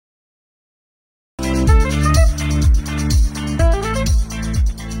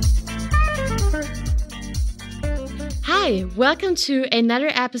Hi, welcome to another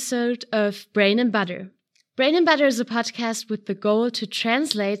episode of Brain and Butter. Brain and Butter is a podcast with the goal to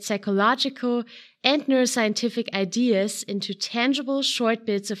translate psychological and neuroscientific ideas into tangible short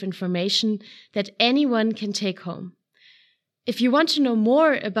bits of information that anyone can take home. If you want to know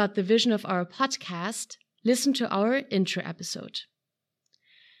more about the vision of our podcast, listen to our intro episode.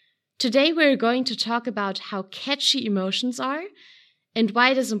 Today we're going to talk about how catchy emotions are and why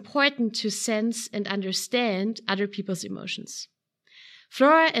it is important to sense and understand other people's emotions.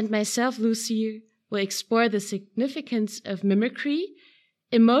 Flora and myself, Lucy, will explore the significance of mimicry,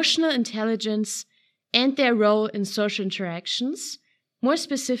 emotional intelligence, and their role in social interactions, more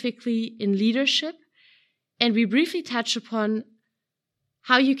specifically in leadership, and we briefly touch upon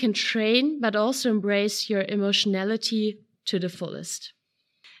how you can train but also embrace your emotionality to the fullest.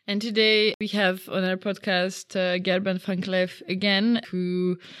 And today we have on our podcast Gerben van Kleef again,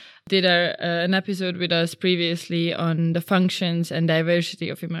 who did an episode with us previously on the functions and diversity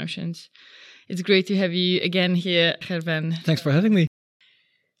of emotions. It's great to have you again here, Gerben. Thanks for having me.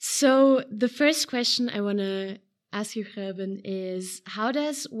 So the first question I want to ask you, Gerben, is how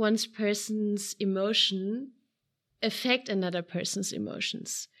does one person's emotion affect another person's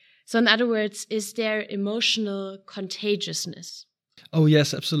emotions? So in other words, is there emotional contagiousness? Oh,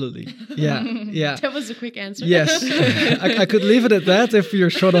 yes, absolutely. Yeah. That was a quick answer. Yes. I could leave it at that if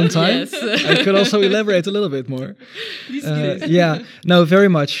you're short on time. Yes. I could also elaborate a little bit more. Please do. Yeah. No, very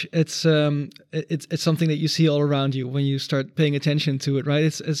much. It's something that you see all around you when you start paying attention to it, right?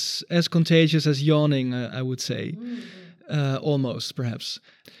 It's as contagious as yawning, I would say. Almost, perhaps.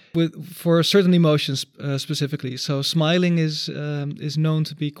 For certain emotions specifically. So smiling is known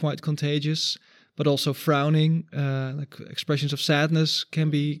to be quite contagious. But also frowning, like expressions of sadness can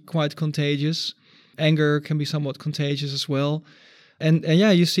be quite contagious. Anger can be somewhat contagious as well. And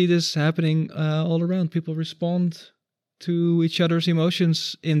yeah, you see this happening all around. People respond to each other's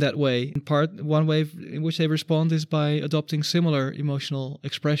emotions in that way. One way in which they respond is by adopting similar emotional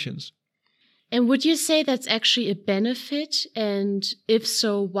expressions. And would you say that's actually a benefit? And if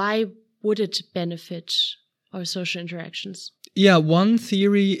so, why would it benefit our social interactions? Yeah, one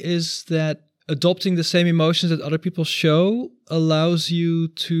theory is that adopting the same emotions that other people show allows you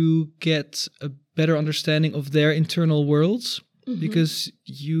to get a better understanding of their internal worlds, because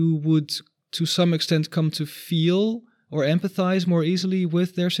you would, to some extent, come to feel or empathize more easily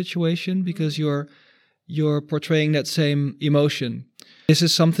with their situation because you're portraying that same emotion. This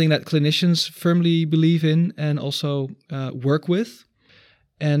is something that clinicians firmly believe in and also work with.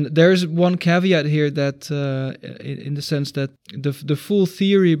 And there's one caveat here that, in the sense that the full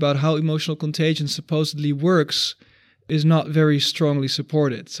theory about how emotional contagion supposedly works is not very strongly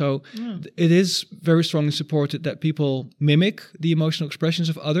supported. So it is very strongly supported that people mimic the emotional expressions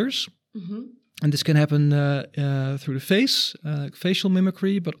of others. And this can happen through the face, facial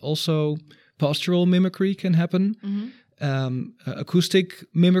mimicry, but also postural mimicry can happen. Acoustic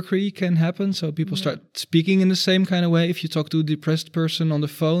mimicry can happen, so people start speaking in the same kind of way. If you talk to a depressed person on the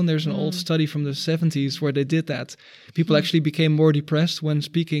phone, there's an old study from the 70s where they did that. People actually became more depressed when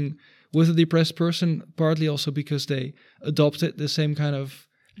speaking with a depressed person, partly also because they adopted the same kind of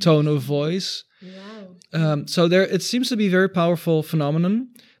tone of voice. Wow. So it seems to be a very powerful phenomenon.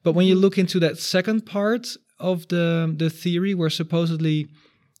 But when you look into that second part of the theory, where supposedly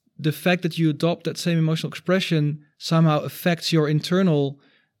the fact that you adopt that same emotional expression somehow affects your internal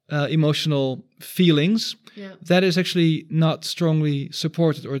emotional feelings, that is actually not strongly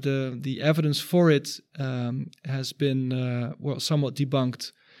supported, or the evidence for it has been somewhat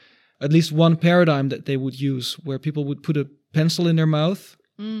debunked. At least one paradigm that they would use, where people would put a pencil in their mouth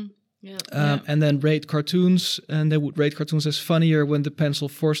and then rate cartoons, and they would rate cartoons as funnier when the pencil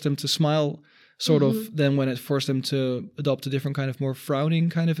forced them to smile sort of than when it forced them to adopt a different kind of more frowning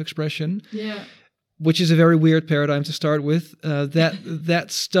kind of expression. Yeah. Which is a very weird paradigm to start with. That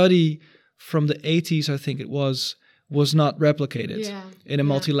study from the 80s, I think it was not replicated in a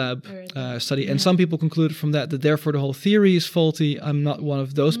multi-lab study. And some people concluded from that therefore the whole theory is faulty. I'm not one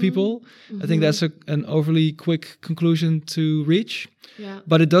of those people. I think that's an overly quick conclusion to reach. Yeah.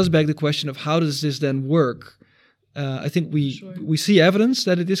 But it does beg the question of how does this then work? I think we see evidence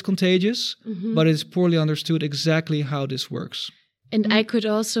that it is contagious, but it's poorly understood exactly how this works. And I could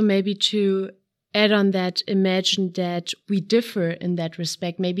also maybe to add on that, imagine that we differ in that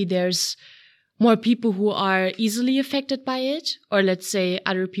respect. Maybe there's more people who are easily affected by it, or let's say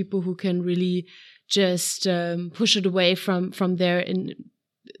other people who can really just push it away from their,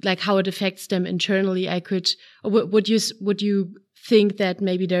 like how it affects them internally. Would you think that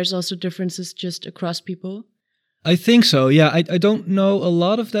maybe there's also differences just across people? I think so, yeah. I don't know a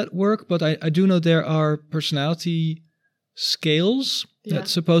lot of that work, but I do know there are personality scales that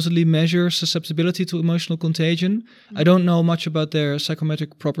supposedly measure susceptibility to emotional contagion. I don't know much about their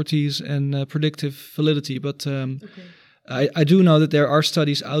psychometric properties and predictive validity, but I do know that there are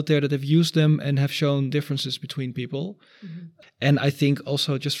studies out there that have used them and have shown differences between people. And I think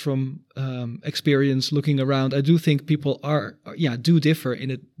also just from experience looking around, I do think people do differ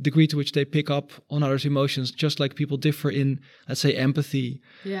in a degree to which they pick up on others' emotions, just like people differ in, let's say, empathy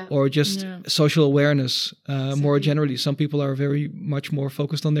or just social awareness. More generally, some people are very much more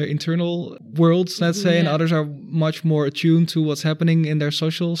focused on their internal worlds, let's say, and others are much more attuned to what's happening in their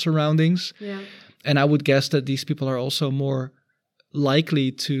social surroundings. And I would guess that these people are also more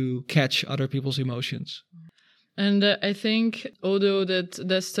likely to catch other people's emotions. And I think, although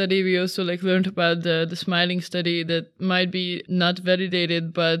that study, we also learned about the smiling study that might be not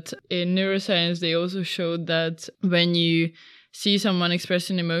validated, but in neuroscience, they also showed that when you see someone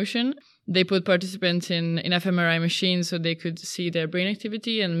expressing emotion, they put participants in fMRI machines so they could see their brain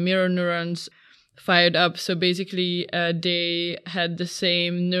activity, and mirror neurons fired up. So basically, they had the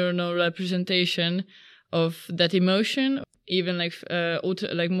same neuronal representation of that emotion, even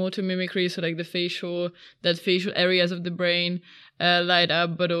motor mimicry, so the facial areas of the brain light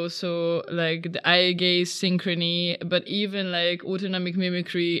up, but also the eye gaze synchrony, but even autonomic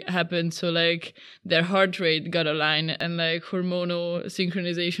mimicry happened, so their heart rate got aligned, and hormonal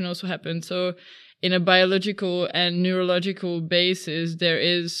synchronization also happened. So in a biological and neurological basis, there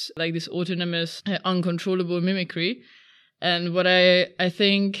is this autonomous, uncontrollable mimicry. And what I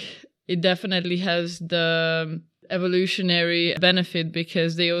think it definitely has the evolutionary benefit,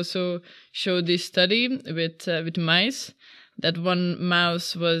 because they also showed this study with mice, that one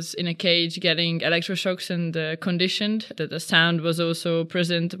mouse was in a cage getting electroshocks and conditioned that the sound was also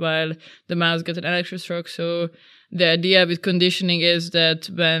present while the mouse got an electroshock. So the idea with conditioning is that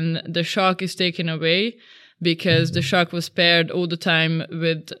when the shock is taken away, because the shock was paired all the time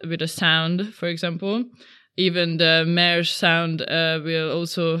with a sound, for example, even the mare's sound will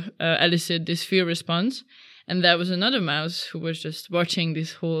also elicit this fear response. And there was another mouse who was just watching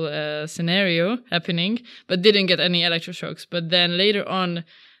this whole scenario happening, but didn't get any electroshocks. But then later on,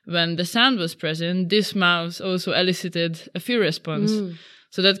 when the sound was present, this mouse also elicited a fear response.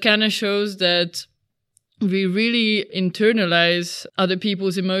 So that kind of shows that we really internalize other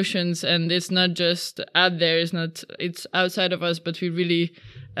people's emotions, and it's not just out there, it's outside of us, but we really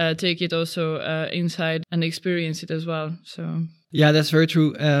take it also inside and experience it as well. So yeah, that's very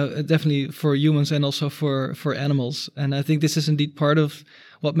true. Definitely for humans and also for animals. And I think this is indeed part of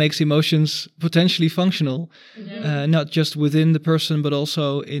what makes emotions potentially functional, not just within the person, but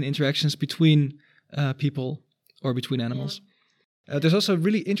also in interactions between people or between animals. There's also a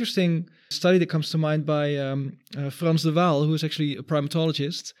really interesting study that comes to mind by Frans de Waal, who is actually a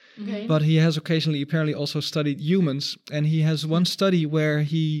primatologist, but he has occasionally apparently also studied humans. And he has one study where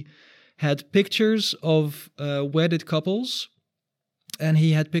he had pictures of wedded couples, and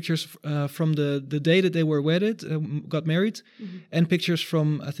he had pictures from the day that they were wedded, got married, and pictures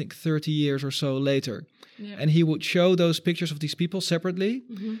from, I think, 30 years or so later. Yeah. And he would show those pictures of these people separately,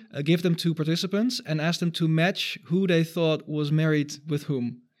 give them to participants, and ask them to match who they thought was married with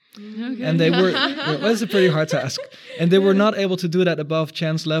whom. Okay. And they were, that's a pretty hard task. And they were not able to do that above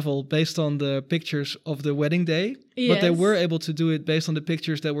chance level based on the pictures of the wedding day, but they were able to do it based on the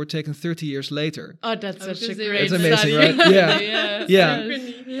pictures that were taken 30 years later. Oh, that's such a great It's amazing, right? Yeah.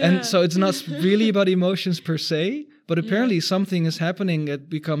 And so it's not really about emotions per se, but apparently something is happening that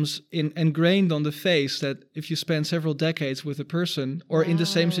becomes ingrained on the face, that if you spend several decades with a person or in the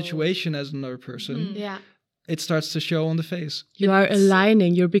same situation as another person, it starts to show on the face. You are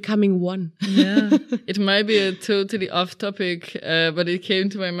aligning, you're becoming one. Yeah. It might be a totally off topic, but it came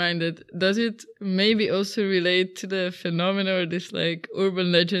to my mind that does it maybe also relate to the phenomenon or this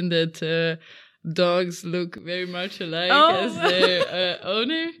urban legend that dogs look very much alike as their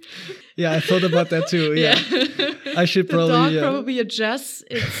owner? Yeah, I thought about that too. Yeah. I should probably... The dog probably adjusts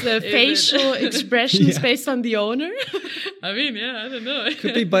its facial expressions based on the owner. I mean, I don't know.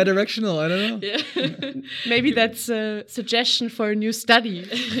 Could be bidirectional, I don't know. Yeah. Maybe that's a suggestion for a new study,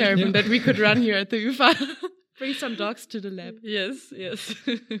 Gerben, that we could run here at the UvA. Bring some dogs to the lab. Yes.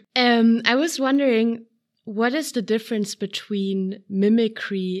 I was wondering, what is the difference between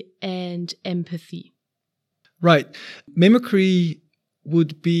mimicry and empathy? Right. Mimicry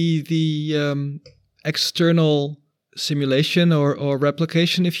would be the external simulation or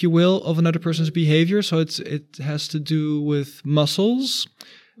replication, if you will, of another person's behavior. So it has to do with muscles.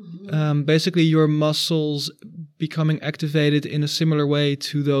 Basically, your muscles becoming activated in a similar way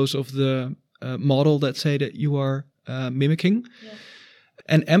to those of the model, let's say, that you are mimicking. Yeah.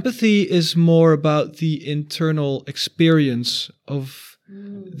 And empathy is more about the internal experience of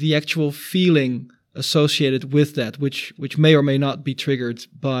the actual feeling associated with that, which may or may not be triggered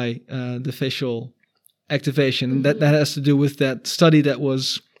by the facial activation. And that has to do with that study that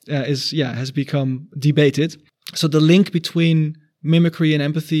has become debated. So the link between mimicry and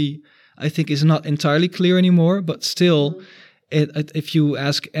empathy, I think, is not entirely clear anymore, but still, if you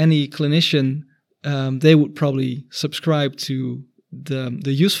ask any clinician, they would probably subscribe to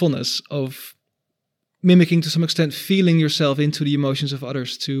the usefulness of mimicking, to some extent, feeling yourself into the emotions of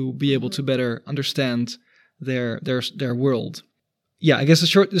others to be able to better understand their world. Yeah, I guess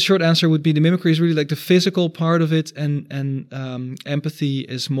the short answer would be the mimicry is really like the physical part of it, and empathy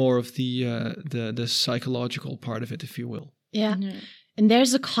is more of the psychological part of it, if you will. Yeah. And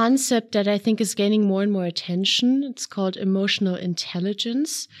there's a concept that I think is gaining more and more attention. It's called emotional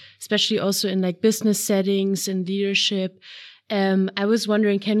intelligence, especially also in like business settings and leadership. I was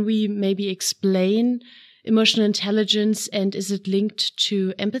wondering, can we maybe explain emotional intelligence, and is it linked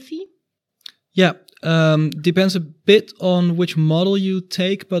to empathy? Yeah, depends a bit on which model you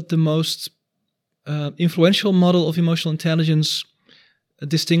take, but the most influential model of emotional intelligence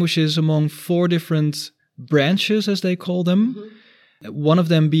distinguishes among 4 different branches, as they call them. One of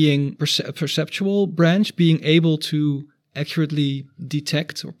them being perceptual branch, being able to accurately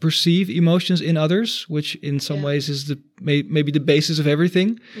detect or perceive emotions in others, which in some ways is maybe the basis of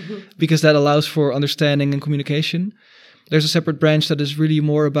everything, because that allows for understanding and communication. There's a separate branch that is really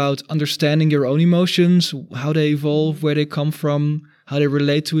more about understanding your own emotions, how they evolve, where they come from, how they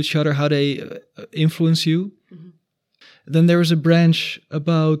relate to each other, how they influence you. Then there is a branch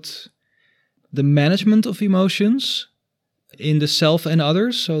about the management of emotions in the self and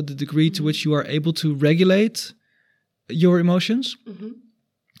others, so the degree to which you are able to regulate your emotions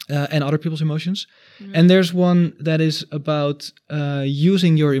and other people's emotions. And there's one that is about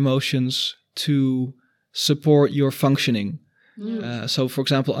using your emotions to support your functioning. So, for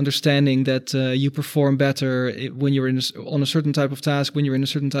example, understanding that you perform better when you're on a certain type of task, when you're in a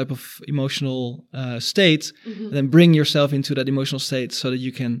certain type of emotional state, then bring yourself into that emotional state so that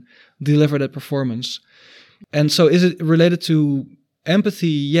you can deliver that performance. And so is it related to empathy?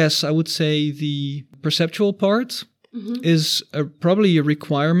 Yes, I would say the perceptual part is probably a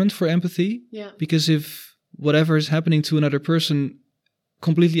requirement for empathy. Because if whatever is happening to another person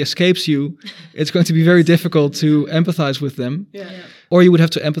completely escapes you, it's going to be very difficult to empathize with them. Or you would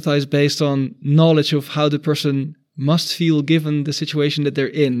have to empathize based on knowledge of how the person must feel given the situation that they're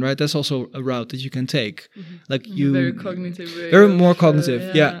in, right? That's also a route that you can take. Like very cognitive, very more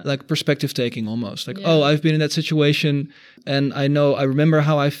cognitive, like perspective taking almost. Like, oh, I've been in that situation and I remember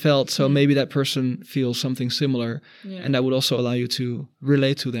how I felt, so maybe that person feels something similar, and that would also allow you to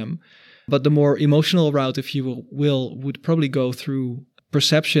relate to them. But the more emotional route, if you will, would probably go through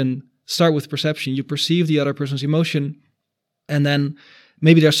perception. Start with perception. You perceive the other person's emotion, and then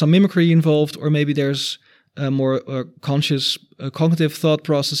maybe there's some mimicry involved, or maybe there's more conscious cognitive thought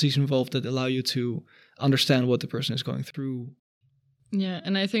processes involved that allow you to understand what the person is going through. Yeah,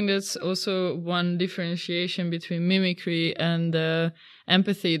 and I think that's also one differentiation between mimicry and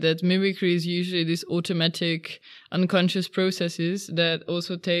empathy, that mimicry is usually these automatic unconscious processes that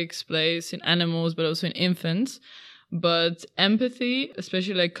also takes place in animals but also in infants. But empathy,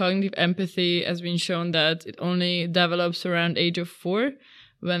 especially like cognitive empathy, has been shown that it only develops around age of 4,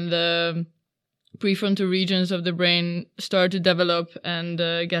 when the prefrontal regions of the brain start to develop and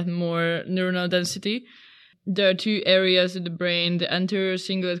get more neuronal density. There are 2 areas of the brain, the anterior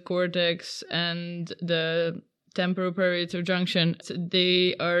cingulate cortex and the temporoparietal junction. So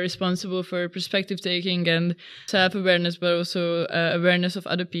they are responsible for perspective taking and self-awareness, but also awareness of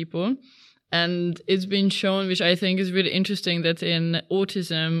other people. And it's been shown, which I think is really interesting, that in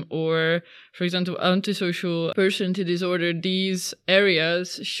autism or, for example, antisocial personality disorder, these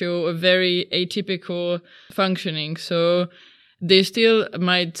areas show a very atypical functioning. So they still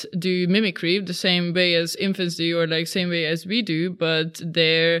might do mimicry the same way as infants do, or like same way as we do, but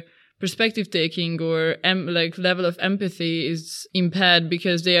their perspective taking or like level of empathy is impaired,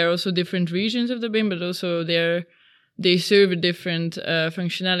 because they are also different regions of the brain, but also they serve different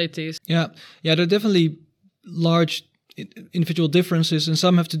functionalities. Yeah, there are definitely large individual differences, and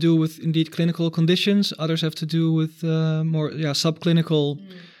some have to do with indeed clinical conditions. Others have to do with more subclinical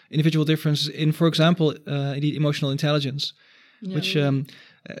individual differences in, for example, indeed emotional intelligence, which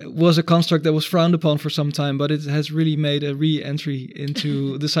was a construct that was frowned upon for some time, but it has really made a re-entry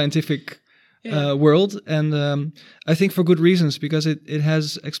into the scientific world, and I think for good reasons, because it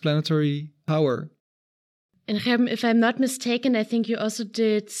has explanatory power. And Gerben, if I'm not mistaken, I think you also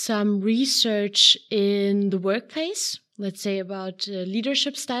did some research in the workplace, let's say, about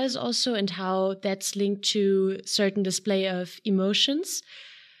leadership styles also, and how that's linked to certain display of emotions.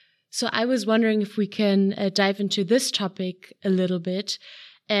 So I was wondering if we can dive into this topic a little bit.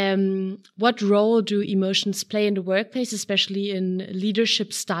 What role do emotions play in the workplace, especially in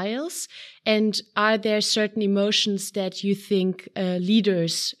leadership styles? And are there certain emotions that you think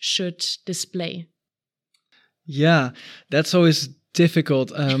leaders should display? Yeah, that's always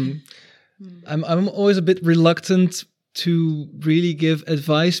difficult. I'm always a bit reluctant to really give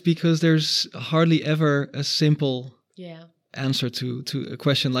advice because there's hardly ever a simple answer to a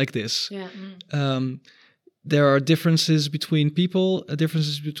question like this. Yeah. There are differences between people,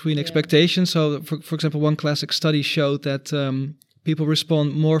 differences between expectations. So, for example, one classic study showed that people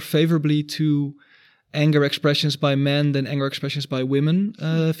respond more favorably to anger expressions by men than anger expressions by women,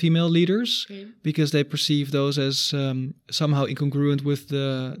 female leaders, because they perceive those as somehow incongruent with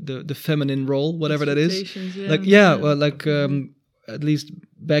the feminine role, whatever that is. At least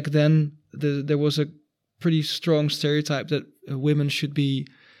back then, there was a pretty strong stereotype that women should be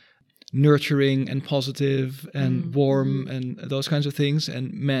nurturing and positive and warm and those kinds of things,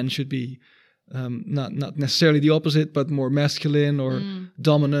 and men should be not necessarily the opposite, but more masculine or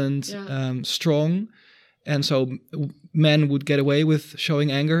dominant, strong. And so men would get away with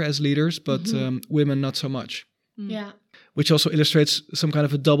showing anger as leaders, but women not so much. Yeah. Which also illustrates some kind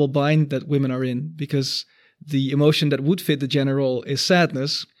of a double bind that women are in, because the emotion that would fit the gender role is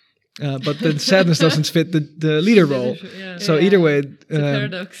sadness, but then sadness doesn't fit the leader role. So either way, it's a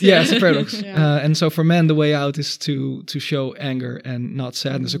paradox. Yeah, it's a paradox. And so for men, the way out is to show anger and not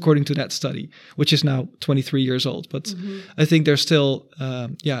sadness, according to that study, which is now 23 years old. But I think there's still,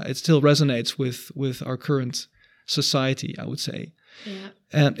 it still resonates with our current society, I would say. Yeah.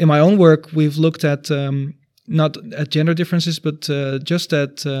 And in my own work, we've looked at not at gender differences, but just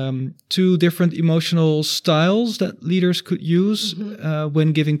at two different emotional styles that leaders could use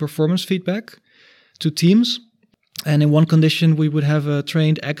when giving performance feedback to teams. And in one condition, we would have a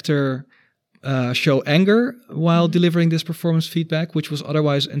trained actor show anger while delivering this performance feedback, which was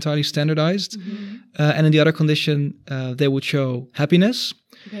otherwise entirely standardized. And in the other condition, they would show happiness.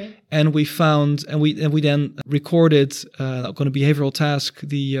 Okay. And we found, and we then recorded on a behavioral task,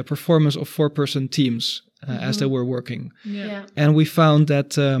 the performance of 4-person teams as they were working. Yeah. And we found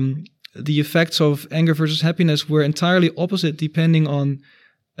that the effects of anger versus happiness were entirely opposite depending on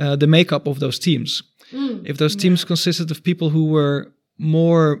the makeup of those teams. If those teams consisted of people who were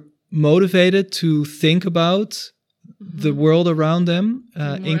more motivated to think about the world around them,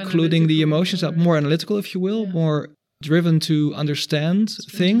 including the emotions, more analytical, if you will, more driven to understand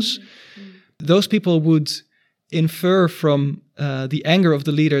things, those people would infer from the anger of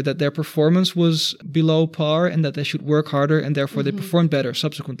the leader that their performance was below par and that they should work harder, and therefore they performed better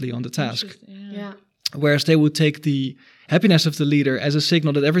subsequently on the task. Whereas they would take the happiness of the leader as a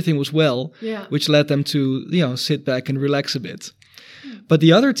signal that everything was well, which led them to sit back and relax a bit. But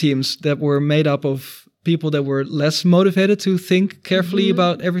the other teams that were made up of people that were less motivated to think carefully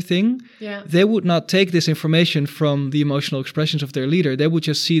about everything, they would not take this information from the emotional expressions of their leader. They would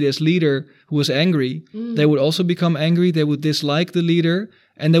just see this leader who was angry. They would also become angry. They would dislike the leader,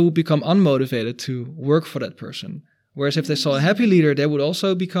 and they would become unmotivated to work for that person. Whereas if they saw a happy leader, they would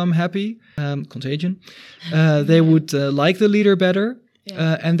also become happy. Contagion. They would like the leader better,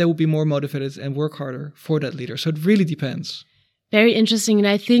 and they would be more motivated and work harder for that leader. So it really depends. Very interesting. And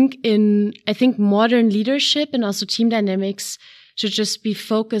I think modern leadership and also team dynamics should just be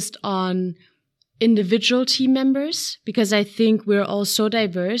focused on individual team members, because I think we're all so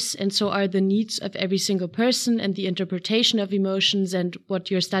diverse, and so are the needs of every single person and the interpretation of emotions. And what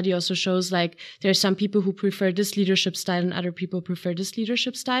your study also shows, like there are some people who prefer this leadership style and other people prefer this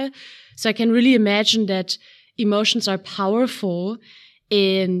leadership style. So I can really imagine that emotions are powerful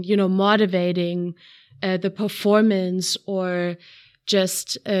in, motivating the performance or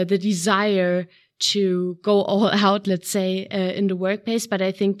just the desire to go all out, let's say, in the workplace. But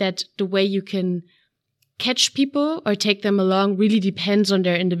I think that the way you can catch people or take them along really depends on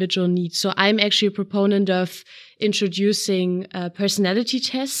their individual needs. So I'm actually a proponent of introducing personality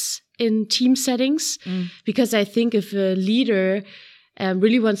tests in team settings, because I think if a leader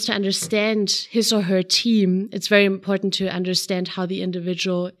really wants to understand his or her team, it's very important to understand how the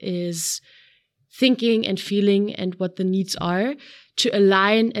individual is thinking and feeling and what the needs are, to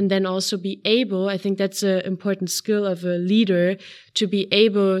align and then also be able, I think that's an important skill of a leader, to be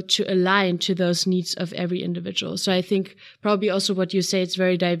able to align to those needs of every individual. So I think probably also what you say, it's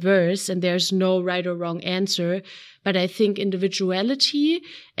very diverse and there's no right or wrong answer. But I think individuality,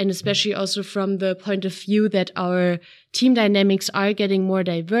 and especially also from the point of view that our team dynamics are getting more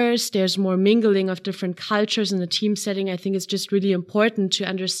diverse, there's more mingling of different cultures in the team setting. I think it's just really important to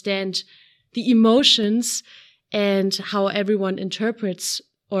understand the emotions and how everyone interprets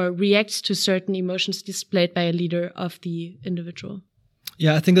or reacts to certain emotions displayed by a leader of the individual.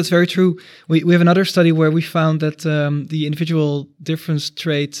 Yeah, I think that's very true. We have another study where we found that the individual difference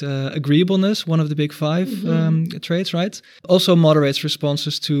trait, agreeableness, one of the big 5 traits, right, also moderates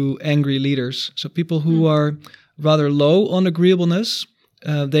responses to angry leaders. So people who are rather low on agreeableness,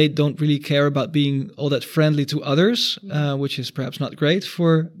 they don't really care about being all that friendly to others, which is perhaps not great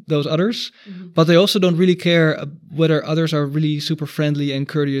for those others. But they also don't really care whether others are really super friendly and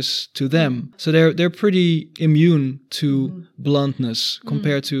courteous to them. So they're pretty immune to bluntness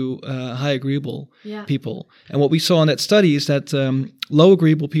compared to high agreeable people. And what we saw in that study is that low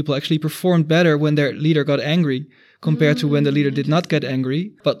agreeable people actually performed better when their leader got angry compared to when the leader did not get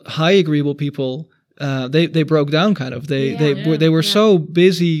angry. But high agreeable people, they broke down kind of. They were so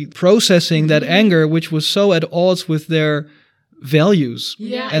busy processing that anger, which was so at odds with their values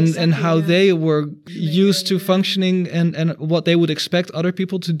and how they were used to functioning and what they would expect other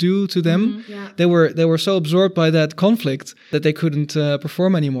people to do to them. They were so absorbed by that conflict that they couldn't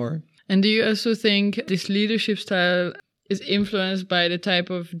perform anymore. And do you also think this leadership style is influenced by the type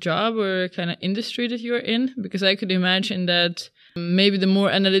of job or kind of industry that you're in? Because I could imagine that maybe the more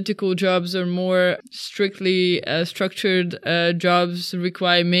analytical jobs or more strictly structured jobs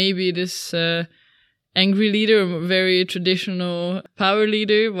require maybe this angry leader, or very traditional power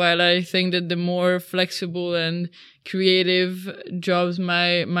leader, while I think that the more flexible and creative jobs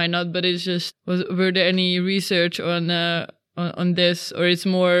might not. But it's just, were there any research on this, or it's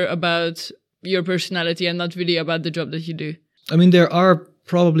more about your personality and not really about the job that you do? I mean, there are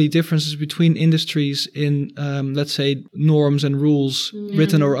probably differences between industries in, let's say, norms and rules,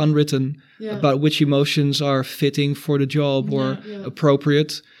 written or unwritten, about which emotions are fitting for the job or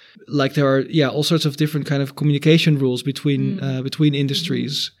appropriate. Like there are, all sorts of different kind of communication rules between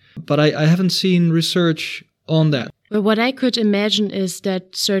industries. But I haven't seen research on that. But what I could imagine is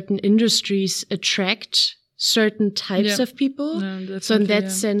that certain industries attract certain types of people. So in that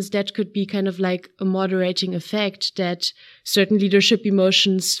sense, that could be kind of like a moderating effect, that certain leadership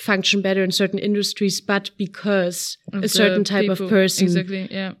emotions function better in certain industries, but because a certain type of person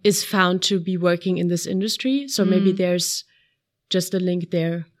is found to be working in this industry. So maybe there's just a link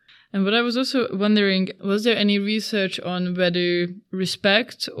there. And what I was also wondering, was there any research on whether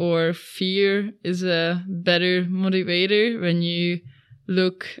respect or fear is a better motivator when you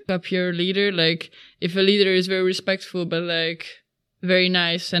look up your leader? Like, if a leader is very respectful but like very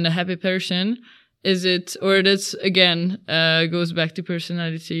nice and a happy person, is it, or that's again goes back to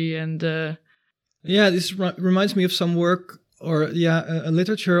personality and this reminds me of some work or a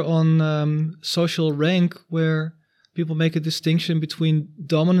literature on social rank, where people make a distinction between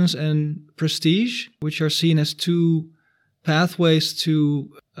dominance and prestige, which are seen as 2 pathways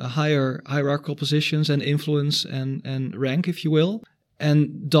to higher hierarchical positions and influence and rank, if you will.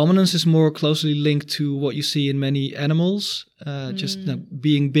 And dominance is more closely linked to what you see in many animals,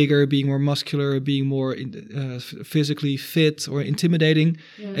 being bigger, being more muscular, being more physically fit or intimidating.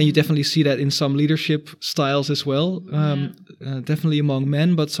 And you definitely see that in some leadership styles as well, definitely among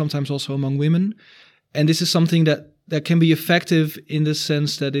men, but sometimes also among women. And this is something that can be effective in the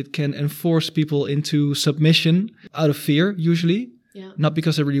sense that it can enforce people into submission out of fear, usually. Not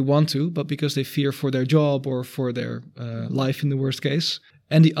because they really want to, but because they fear for their job or for their life in the worst case.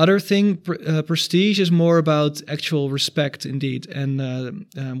 And the other thing, prestige, is more about actual respect indeed, and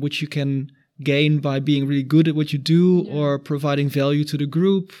which you can gain by being really good at what you do or providing value to the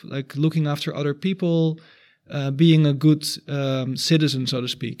group, like looking after other people, being a good citizen, so to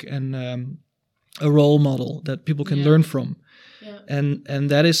speak, and a role model that people can learn from. And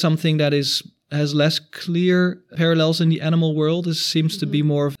that is something that has less clear parallels in the animal world. It seems to be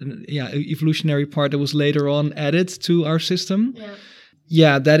more of an evolutionary part that was later on added to our system.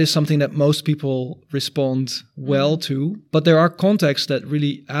 That is something that most people respond well to. But there are contexts that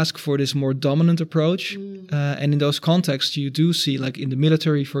really ask for this more dominant approach. And in those contexts, you do see, like in the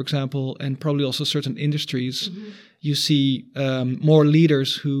military, for example, and probably also certain industries, you see more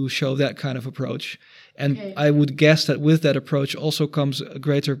leaders who show that kind of approach. And I would guess that with that approach also comes a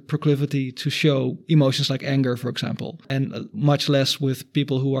greater proclivity to show emotions like anger, for example, and much less with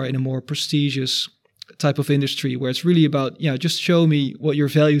people who are in a more prestigious type of industry where it's really about, just show me what your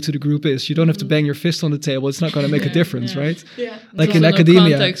value to the group is. You don't have to bang your fist on the table. It's not going to make a difference, right? Yeah. Like in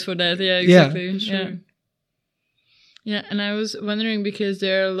academia. Context for that. Yeah, exactly. Yeah, sure. Yeah, and I was wondering because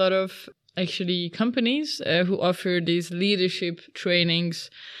there are a lot of actually companies who offer these leadership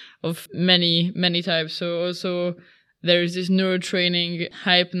trainings of many types. So also there is this neurotraining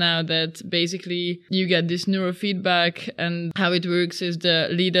hype now that basically you get this neurofeedback, and how it works is the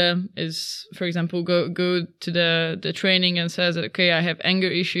leader is, for example, go to the training and says, okay, I have anger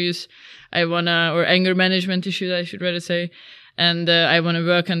issues, or anger management issues, I should rather say, and I want to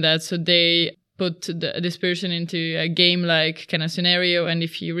work on that. So they put this person into a game-like kind of scenario, and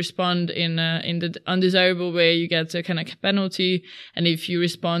if you respond in the undesirable way, you get a kind of penalty, and if you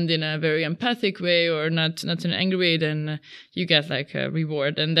respond in a very empathic way or not in an angry way, then you get like a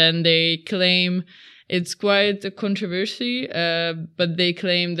reward. And then they claim it's quite a controversy, but they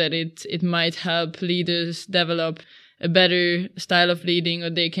claim that it might help leaders develop a better style of leading,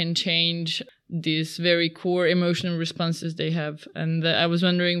 or they can change these very core emotional responses they have. And I was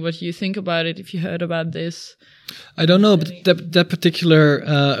wondering what you think about it, if you heard about this. I don't know, but that particular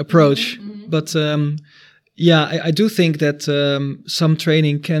approach. Mm-hmm. But I do think that some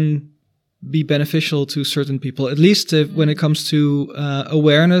training can be beneficial to certain people, at least when it comes to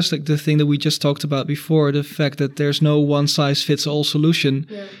awareness, like the thing that we just talked about before, the fact that there's no one-size-fits-all solution,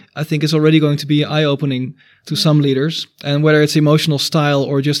 I think is already going to be eye-opening to some leaders. And whether it's emotional style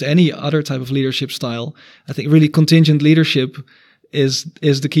or just any other type of leadership style, I think really contingent leadership is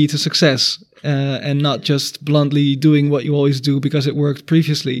the key to success, and not just bluntly doing what you always do because it worked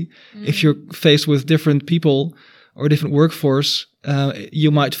previously. If you're faced with different people or different workforce,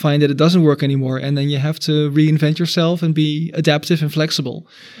 you might find that it doesn't work anymore, and then you have to reinvent yourself and be adaptive and flexible.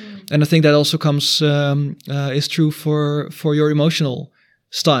 And I think that also is true for your emotional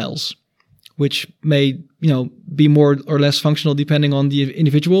styles, which may be more or less functional depending on the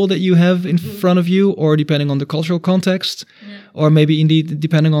individual that you have in front of you, or depending on the cultural context, or maybe indeed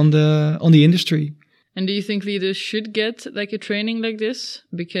depending on the industry. And do you think leaders should get like a training like this?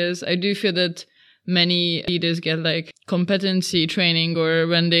 Because I do feel that many leaders get like competency training, or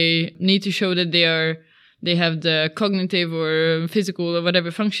when they need to show that they have the cognitive or physical or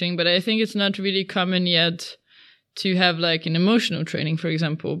whatever functioning, but I think it's not really common yet to have like an emotional training, for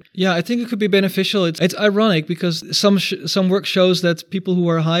example. Yeah, I think it could be beneficial. It's ironic because some work shows that people who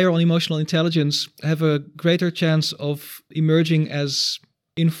are higher on emotional intelligence have a greater chance of emerging as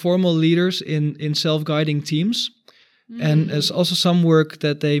informal leaders in self-guiding teams. And there's also some work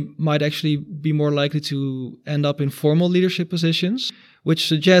that they might actually be more likely to end up in formal leadership positions, which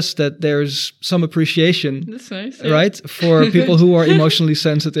suggests that there's some appreciation, that's nice, right, for people who are emotionally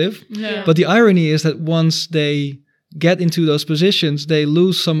sensitive. Yeah. But the irony is that once they get into those positions, they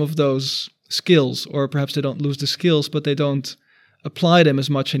lose some of those skills, or perhaps they don't lose the skills, but they don't apply them as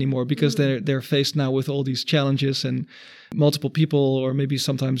much anymore because they're faced now with all these challenges and multiple people, or maybe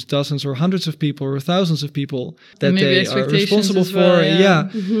sometimes dozens or hundreds of people or thousands of people that they are responsible for.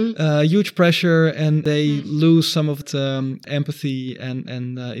 Huge pressure, and they lose some of the empathy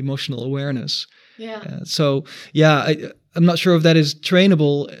and emotional awareness. I'm not sure if that is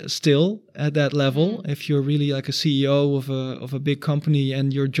trainable still at that level. If you're really like a CEO of a big company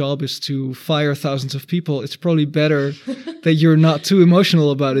and your job is to fire thousands of people, it's probably better that you're not too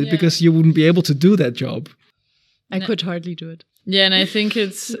emotional about it, because you wouldn't be able to do that job. I could hardly do it. Yeah, and I think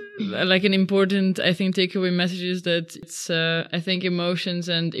it's like an important, takeaway message is that it's, I think emotions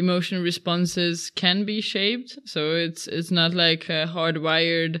and emotional responses can be shaped. So it's not like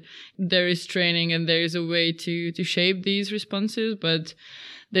hardwired. There is training and there is a way to shape these responses, but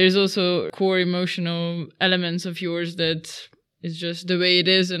there's also core emotional elements of yours that is just the way it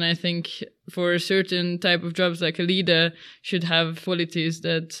is. And I think for a certain type of jobs, like a leader should have qualities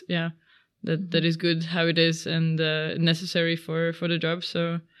that, that is good how it is and necessary for the job.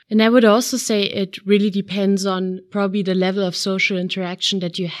 So, and I would also say it really depends on probably the level of social interaction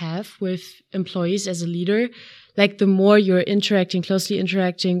that you have with employees as a leader. Like the more you're closely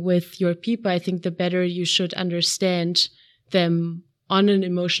interacting with your people, I think the better you should understand them on an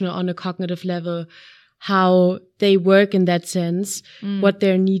emotional, on a cognitive level, how they work in that sense, what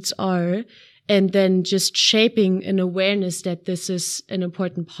their needs are, and then just shaping an awareness that this is an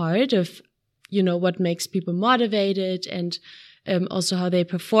important part of what makes people motivated, and also how they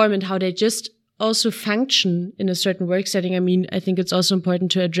perform and how they just also function in a certain work setting. I mean, I think it's also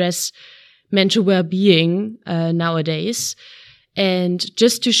important to address mental well-being nowadays, and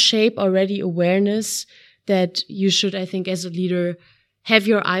just to shape already awareness that you should, I think, as a leader, have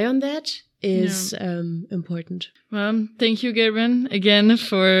your eye on that is important. Well, thank you, Gerben, again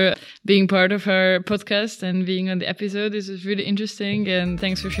for being part of our podcast and being on the episode. This was really interesting, and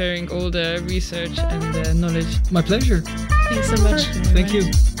thanks for sharing all the research and the knowledge. My pleasure. Thanks so much. Thank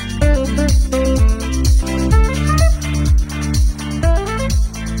you.